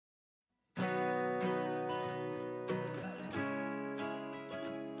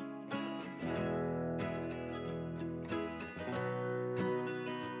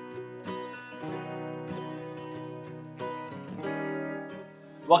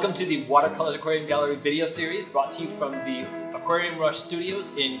Welcome to the Watercolors Aquarium Gallery video series brought to you from the Aquarium Rush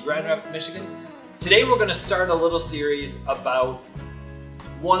Studios in Grand Rapids, Michigan. Today we're going to start a little series about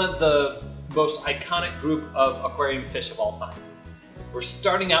one of the most iconic group of aquarium fish of all time. We're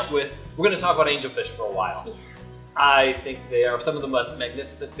starting out with, we're going to talk about angelfish for a while. Yeah. I think they are some of the most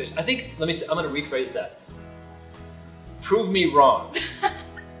magnificent fish. I think, I'm going to rephrase that. Prove me wrong.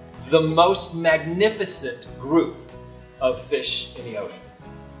 The most magnificent group of fish in the ocean.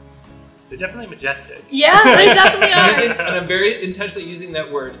 They're definitely majestic. Yeah, they definitely are. And I'm very intentionally using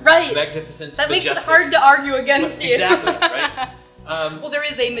that word. Right. Magnificent, that majestic. makes it hard to argue against you. Exactly, right? Well, there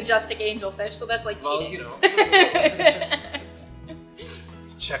is a majestic angelfish, so that's like cheating. You know.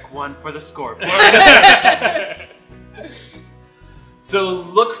 Check one for the scoreboard. So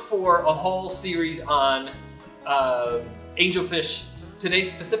look for a whole series on angelfish. Today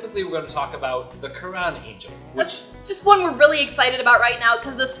specifically we're going to talk about the Koran angel. That's just one we're really excited about right now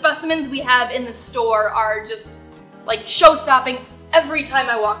because the specimens we have in the store are just like show-stopping every time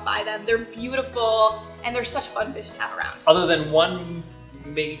I walk by them. They're beautiful and they're such fun fish to have around. Other than one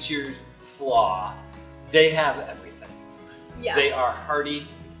major flaw, they have everything. Yeah. They are hardy,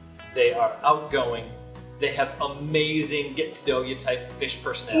 they are outgoing, they have amazing get-to-know-you type fish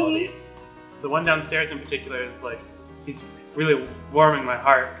personalities. The one downstairs in particular is like, he's really warming my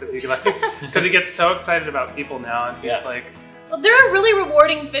heart because he gets so excited about people now, and he's like, well, they're a really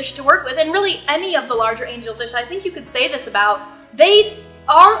rewarding fish to work with, and really any of the larger angelfish, I think you could say this about, they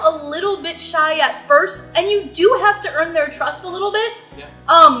are a little bit shy at first, and you do have to earn their trust a little bit. Yeah.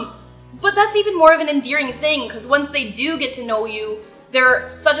 But that's even more of an endearing thing because once they do get to know you, they're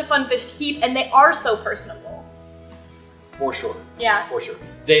such a fun fish to keep, and they are so personable. For sure. Yeah. For sure.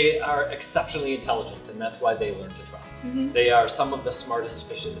 They are exceptionally intelligent, and that's why they learn to trust. Mm-hmm. They are some of the smartest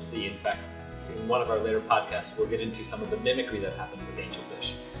fish in the sea. In fact, in one of our later podcasts, we'll get into some of the mimicry that happens with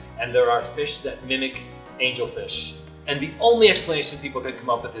angelfish. And there are fish that mimic angelfish. And the only explanation people could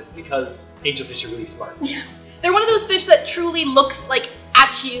come up with is because angelfish are really smart. Yeah. They're one of those fish that truly looks like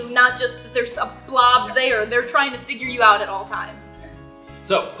at you, not just that there's a blob there. They're trying to figure you out at all times.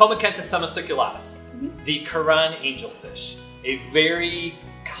 So, Pomacanthus semicirculatus, the Koran angelfish, a very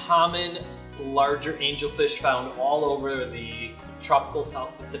common larger angelfish found all over the tropical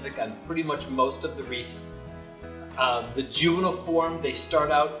South Pacific on pretty much most of the reefs. The juvenile form, they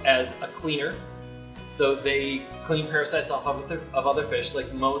start out as a cleaner, so they clean parasites off of other fish,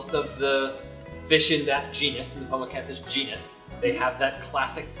 like most of the fish in that genus, in the Pomacanthus genus. They have that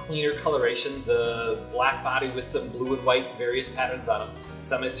classic cleaner coloration, the black body with some blue and white various patterns on them.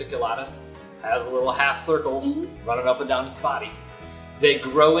 Semicirculatus has little half circles running up and down its body. They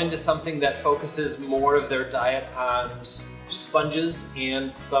grow into something that focuses more of their diet on sponges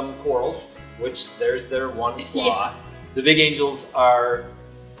and some corals, which there's their one flaw. Yeah. The big angels are,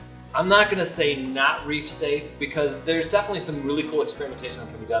 I'm not going to say not reef safe, because there's definitely some really cool experimentation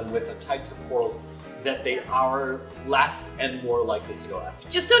that can be done with the types of corals that they are less and more likely to go after.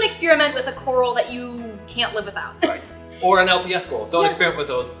 Just don't experiment with a coral that you can't live without. Right. Or an LPS coral. Don't experiment with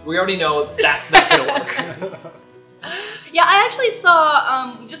those. We already know that's not going to work. Yeah, I actually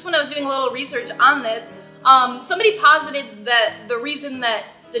saw, just when I was doing a little research on this, somebody posited that the reason that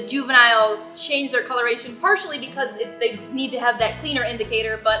the juvenile change their coloration partially because they need to have that cleaner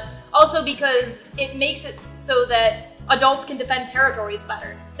indicator, but also because it makes it so that adults can defend territories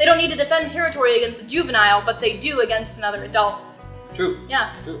better. They don't need to defend territory against a juvenile, but they do against another adult. True.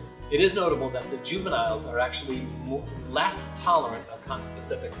 Yeah. True. It is notable that the juveniles are actually less tolerant of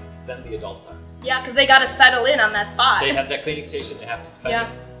conspecifics than the adults are. Yeah, because they got to settle in on that spot. They have that cleaning station they have to defend.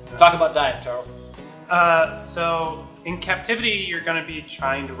 Yeah. Talk about diet, Charles. So in captivity, you're going to be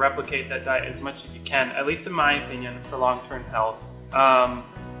trying to replicate that diet as much as you can, at least in my opinion, for long-term health. And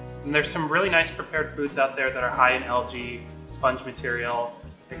there's some really nice prepared foods out there that are high in algae, sponge material,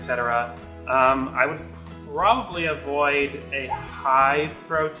 etc. I would probably avoid a high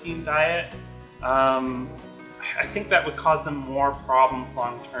protein diet. I think that would cause them more problems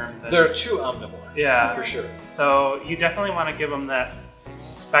long term. They're a true omnivore. Yeah, for sure. So you definitely want to give them that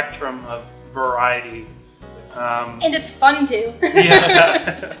spectrum of variety. And it's fun too.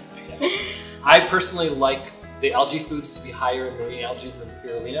 Yeah. I personally like the algae foods to be higher in marine algae than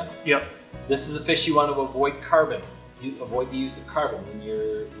spirulina. Yep. This is a fish you want to avoid carbon. You avoid the use of carbon when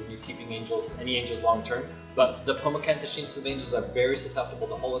you're keeping any angels long term. But the Pomacanthus genus of angels are very susceptible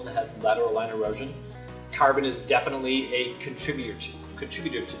to hole in the head lateral line erosion. Carbon is definitely a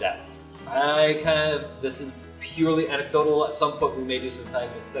contributor to that. This is purely anecdotal. At some point we may do some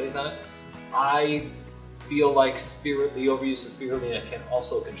scientific studies on it. I feel like the overuse of spirulina can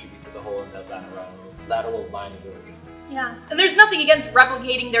also contribute to the hole in the lateral line erosion. Yeah, and there's nothing against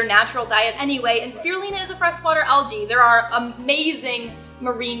replicating their natural diet anyway, and spirulina is a freshwater algae. There are amazing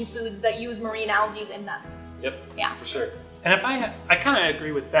marine foods that use marine algae in them. Yep. Yeah. For sure. And if I kind of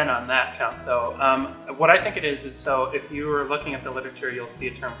agree with Ben on that count, though. What I think it is so if you were looking at the literature, you'll see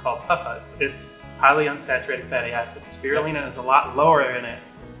a term called PFAS. It's highly unsaturated fatty acids. Spirulina is a lot lower in it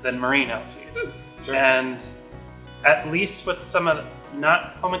than marine algae. Sure. And at least with some of,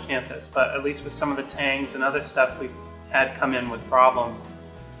 not Homocanthus, but at least with some of the tangs and other stuff we've had come in with problems,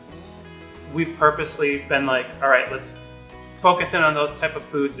 we've purposely been like, all right, let's focus in on those type of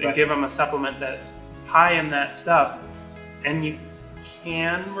foods and give them a supplement that's high in that stuff. And you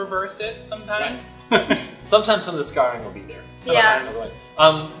can reverse it sometimes. Right. Sometimes some of the scarring will be there. Yeah. Otherwise.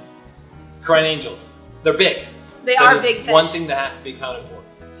 Koran angels, they're big. They That are is big fish. one thing that has to be accounted for.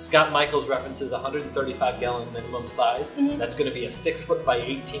 Scott Michaels references 135-gallon minimum size. That's going to be a 6 foot by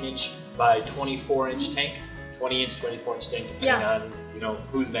 18 inch by 24 inch tank, 20 inch, 24 inch tank, depending on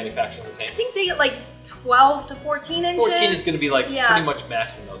who's manufacturing the tank. I think they get like 12 to 14 inches. 14 is going to be like pretty much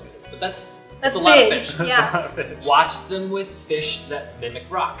maximum those guys, but that's a big. lot of fish. Yeah. That's a lot of fish. Watch them with fish that mimic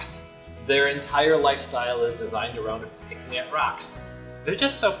rocks. Their entire lifestyle is designed around picking at rocks. They're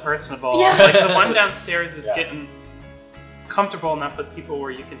just so personable. Yeah. Like the one downstairs is getting comfortable enough with people where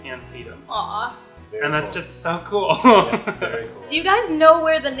you can hand feed them. Aw. Very And that's cool. just so cool. Yeah, very cool. Do you guys know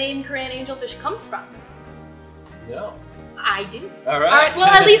where the name Koran Angelfish comes from? No. I do. All right. All right. Well,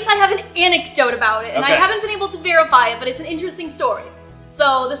 at least I have an anecdote about it, and I Okay. haven't been able to verify it, but it's an interesting story.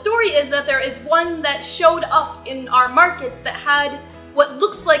 So the story is that there is one that showed up in our markets that had what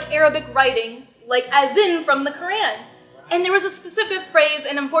looks like Arabic writing, like as in from the Quran. And there was a specific phrase,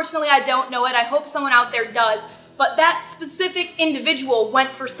 and unfortunately I don't know it. I hope someone out there does. But that specific individual went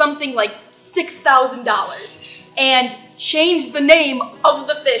for something like $6,000 and changed the name of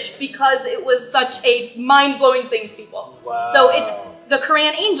the fish because it was such a mind-blowing thing to people. Wow. So it's the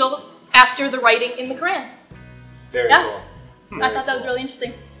Koran angel after the writing in the Quran. Very Yeah. cool. I thought that was really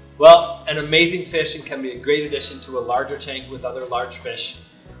interesting. Well, an amazing fish and can be a great addition to a larger tank with other large fish.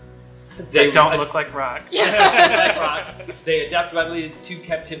 They don't look like rocks. like rocks. They adapt readily to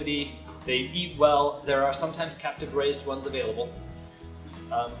captivity. They eat well. There are sometimes captive raised ones available.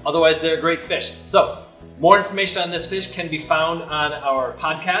 Otherwise, they're a great fish. So, more information on this fish can be found on our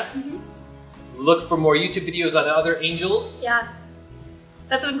podcast. Look for more YouTube videos on other angels. Yeah.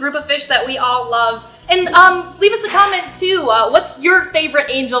 That's a group of fish that we all love. And leave us a comment too. What's your favorite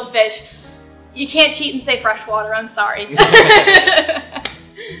angel fish? You can't cheat and say freshwater, I'm sorry.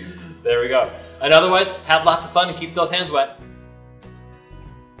 There we go. And otherwise, have lots of fun and keep those hands wet.